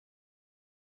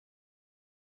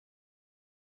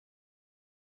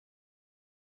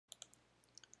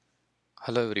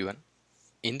Hello everyone.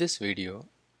 In this video,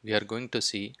 we are going to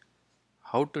see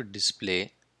how to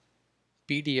display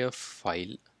PDF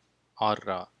file or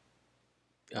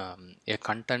a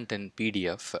content in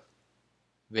PDF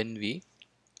when we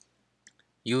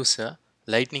use a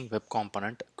Lightning Web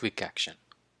Component quick action.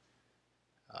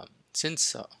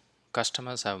 Since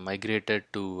customers have migrated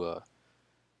to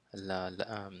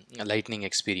Lightning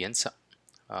experience,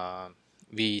 uh,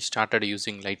 we started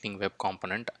using Lightning Web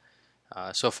Component.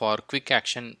 So for quick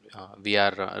action, we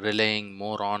are relying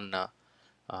more on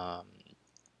um,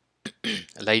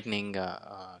 lightning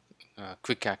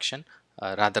quick action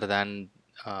rather than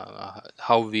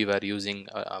how we were using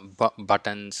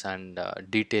buttons and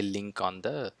detail link on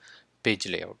the page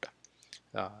layout.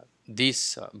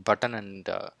 These button and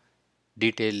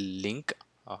detail link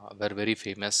were very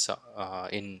famous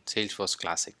in Salesforce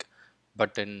Classic,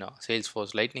 but in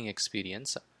Salesforce Lightning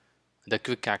Experience the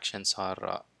quick actions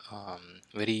are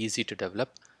very easy to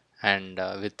develop, and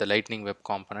with the Lightning Web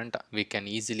Component we can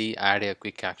easily add a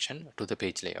quick action to the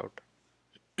page layout.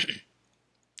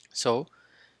 So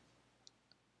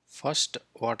first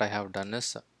what I have done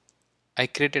is I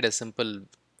created a simple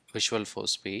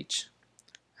Visualforce page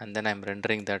and then I'm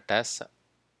rendering that as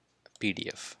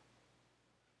PDF.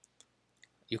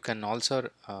 You can also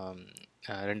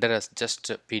render as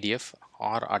just PDF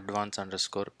or advanced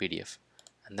underscore PDF,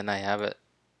 and then I have a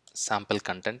sample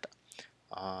content.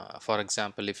 For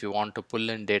example, if you want to pull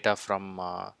in data from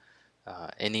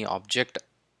any object,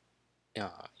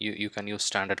 you can use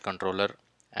standard controller,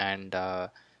 and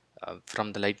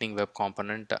from the Lightning Web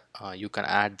Component you can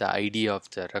add the ID of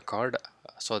the record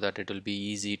so that it will be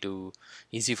easy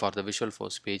for the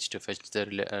Visualforce page to fetch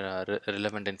the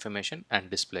relevant information and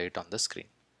display it on the screen.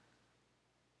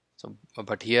 So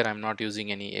but here I'm not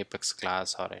using any Apex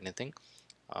class or anything.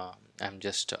 I'm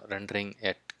just rendering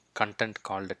a content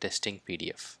called testing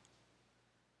PDF.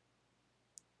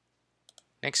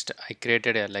 Next, I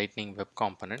created a Lightning Web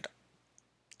Component.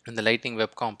 In the Lightning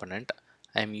Web Component,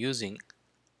 I am using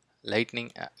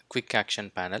Lightning Quick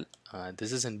Action Panel.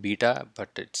 This is in beta, but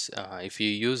it's if you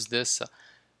use this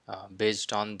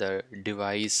based on the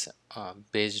device,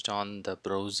 based on the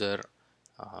browser,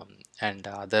 and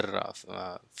other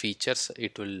features,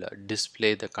 it will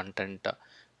display the content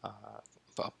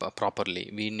properly.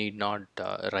 We need not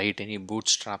write any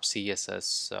bootstrap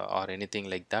CSS or anything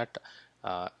like that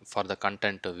for the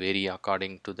content to vary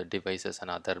according to the devices and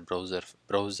other browser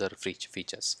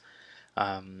features.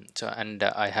 So and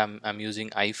I'm using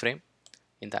iframe.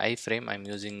 In the iframe I'm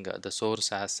using the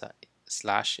source as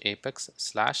slash apex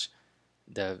slash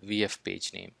the VF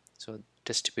page name. So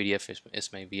test PDF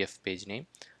is my VF page name.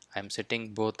 I'm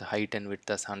setting both height and width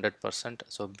as 100%.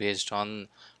 So based on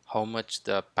how much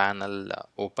the panel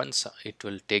opens, it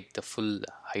will take the full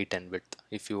height and width.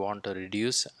 If you want to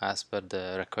reduce as per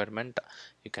the requirement,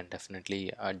 you can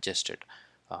definitely adjust it.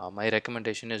 My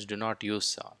recommendation is do not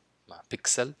use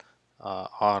pixel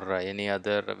or any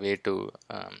other way to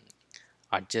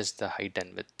adjust the height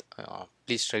and width.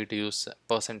 Please try to use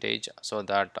percentage so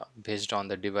that based on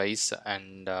the device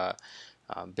and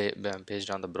based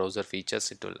on the browser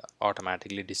features, it will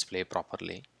automatically display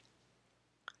properly.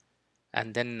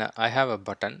 And then I have a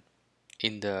button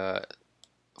in the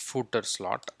footer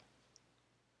slot,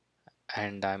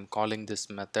 and I'm calling this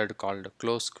method called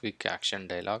close quick action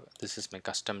dialog. This is my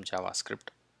custom JavaScript.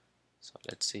 So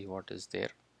let's see what is there.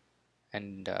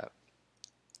 And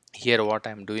here what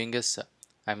I'm doing is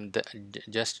I'm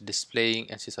just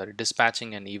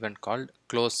dispatching an event called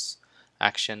close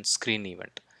action screen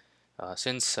event.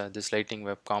 Since this Lightning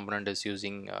Web Component is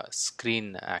using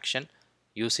screen action,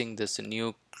 using this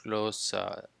new close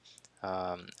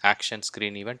action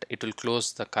screen event, it will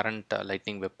close the current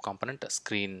Lightning Web Component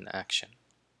screen action.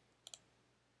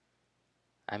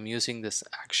 I'm using this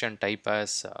action type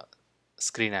as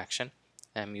screen action.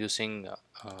 I'm using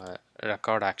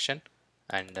record action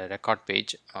and record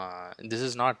page. This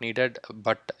is not needed,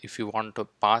 but if you want to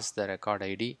pass the record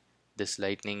ID, this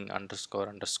lightning underscore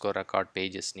underscore record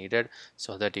page is needed,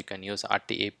 so that you can use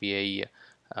RT API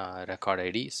record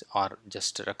IDs or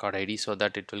just record ID, so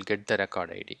that it will get the record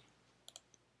ID.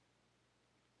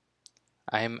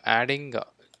 I am adding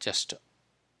just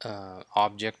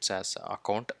objects as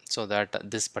account, so that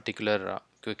this particular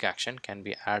quick action can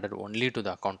be added only to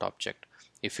the account object.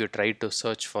 If you try to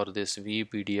search for this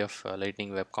VPDF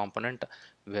Lightning Web Component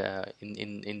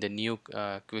in the new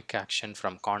quick action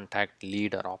from contact,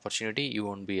 lead or opportunity, you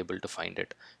won't be able to find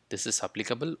it. This is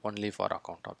applicable only for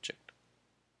account object.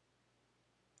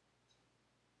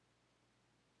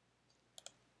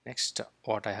 Next,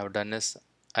 what I have done is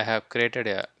I have created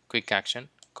a quick action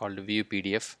called view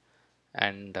PDF,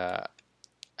 and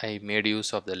I made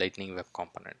use of the lightning web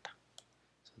component.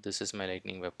 So this is my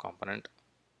lightning web component,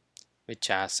 which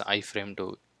has iframe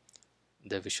to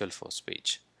the Visualforce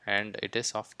page, and it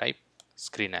is of type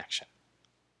screen action.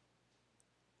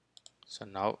 So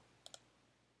now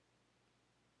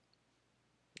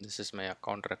this is my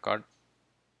account record.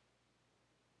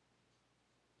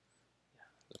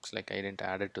 Looks like I didn't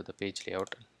add it to the page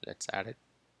layout. Let's add it.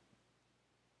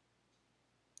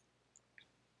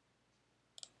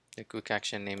 The quick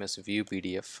action name is view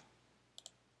PDF.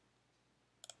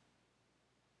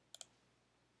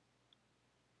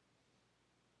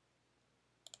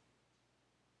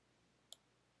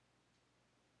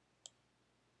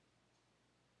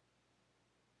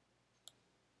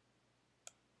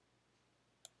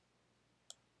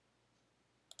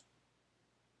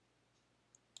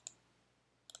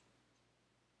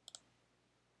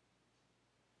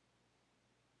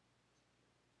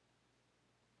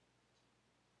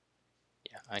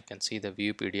 Yeah, I can see the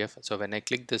view PDF. So when I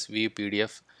click this view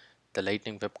PDF, the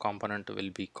lightning web component will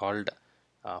be called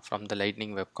from the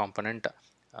lightning web component.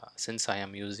 Since I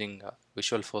am using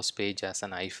Visualforce page as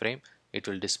an iframe, it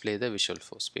will display the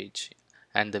Visualforce page,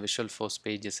 and the Visualforce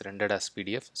page is rendered as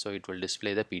PDF, so it will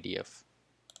display the PDF.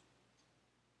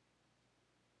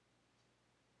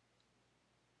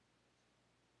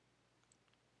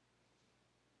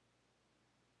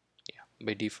 Yeah,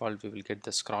 by default we will get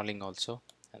the scrolling also,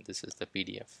 and this is the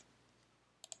PDF.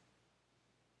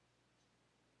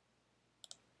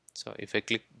 So if I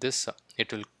click this,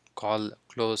 it will call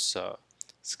close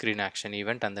screen action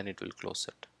event, and then it will close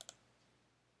it.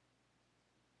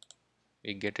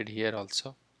 We get it here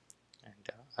also, and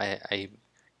I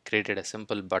created a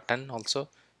simple button also,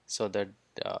 so that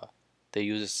uh, the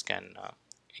users can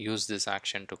use this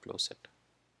action to close it.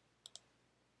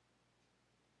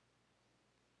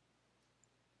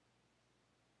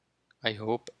 I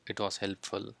hope it was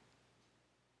helpful.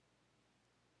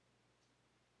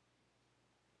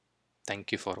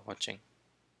 Thank you for watching.